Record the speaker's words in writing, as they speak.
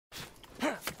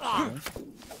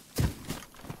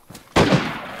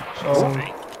Oh.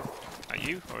 Me. Are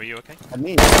you? Or are you okay?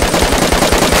 Me.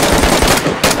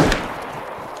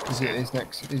 He's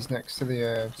next to the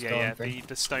stone thing.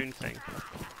 The stone thing.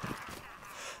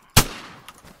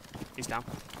 He's down.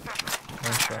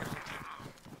 Nice shot.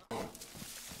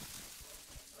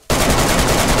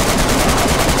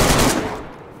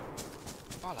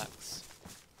 Bollocks.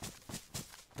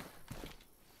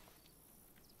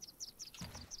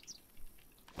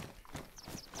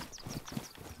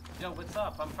 Yo, what's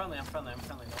up? I'm friendly.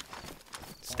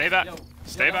 Stay back. Yo,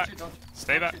 Stay back. Don't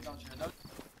Stay back. Don't shoot.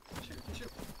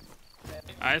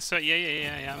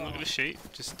 Yeah, I'm not gonna shoot.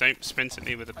 Just don't sprint at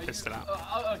me with a pistol out.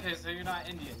 Okay, so you're not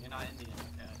Indian.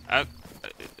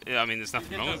 Yeah, I mean, there's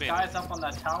nothing wrong with being. being. Guys up on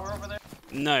that tower over there?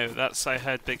 No, I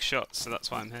heard big shots, so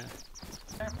that's why I'm here.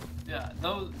 Yeah,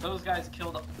 those guys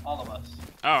killed all of us.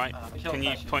 All right.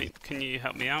 Can you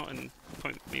help me out and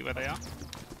point me where they are?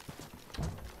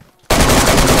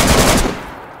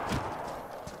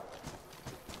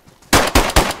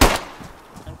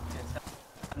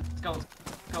 Let's go.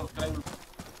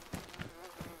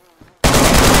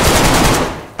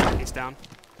 He's down.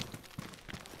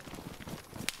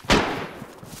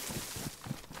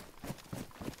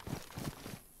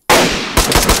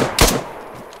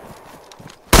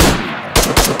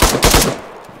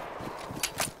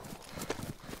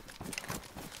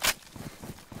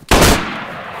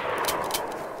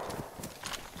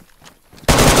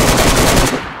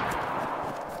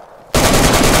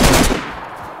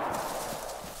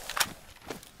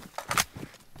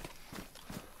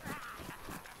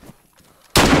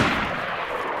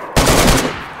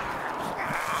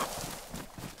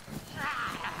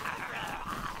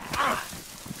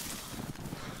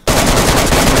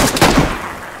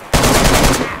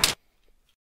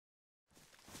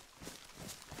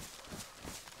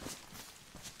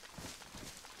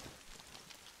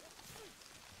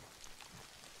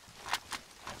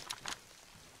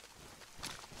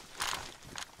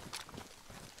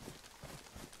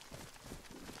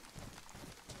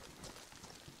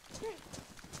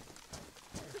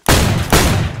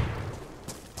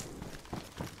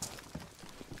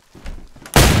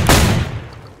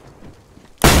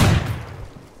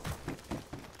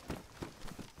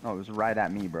 Oh, it was right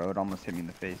at me, bro. It almost hit me in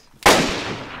the face. You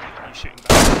shooting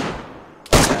back?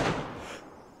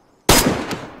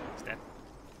 He's dead.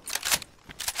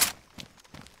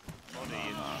 Body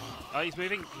in. Oh, he's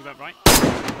moving. He went right.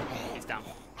 He's down.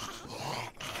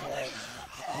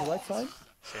 On the right side?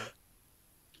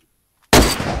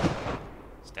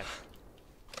 He's dead.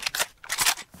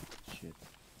 Shit.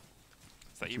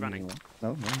 Is that you running?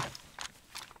 No. I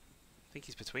think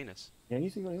he's between us. Yeah,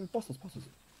 he's bosses.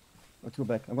 Let's go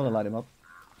back. I'm gonna light him up.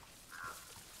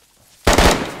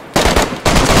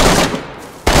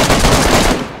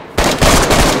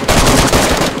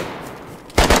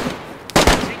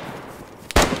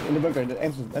 In the bunker, the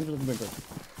entrance of the bunker.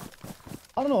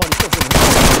 I don't know how to stop him.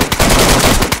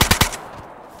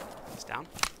 He's down.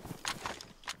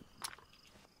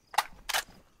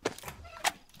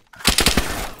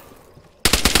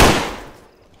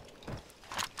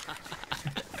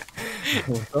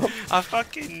 I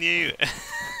fucking knew.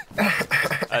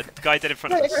 A guy dead in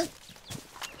front of us.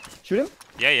 Shoot him?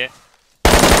 Yeah.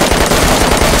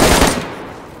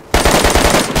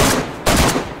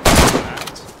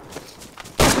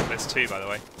 There's two, by the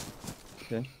way.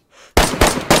 Okay.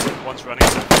 One's running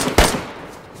left.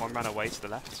 One ran away to the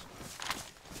left.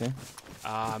 Okay.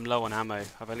 I'm low on ammo.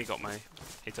 I've only got my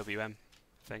AWM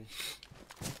thing.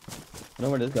 I know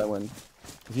where this guy went.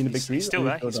 Is he in the big tree? He's still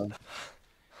there.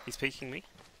 He's peeking me.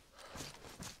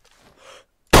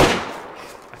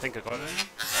 I think I got him.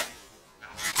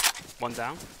 One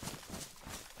down.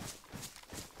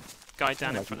 Guy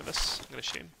down in front of us. I'm gonna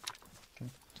shoot him. Okay.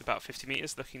 It's about 50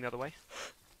 meters, looking the other way.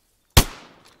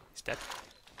 He's dead.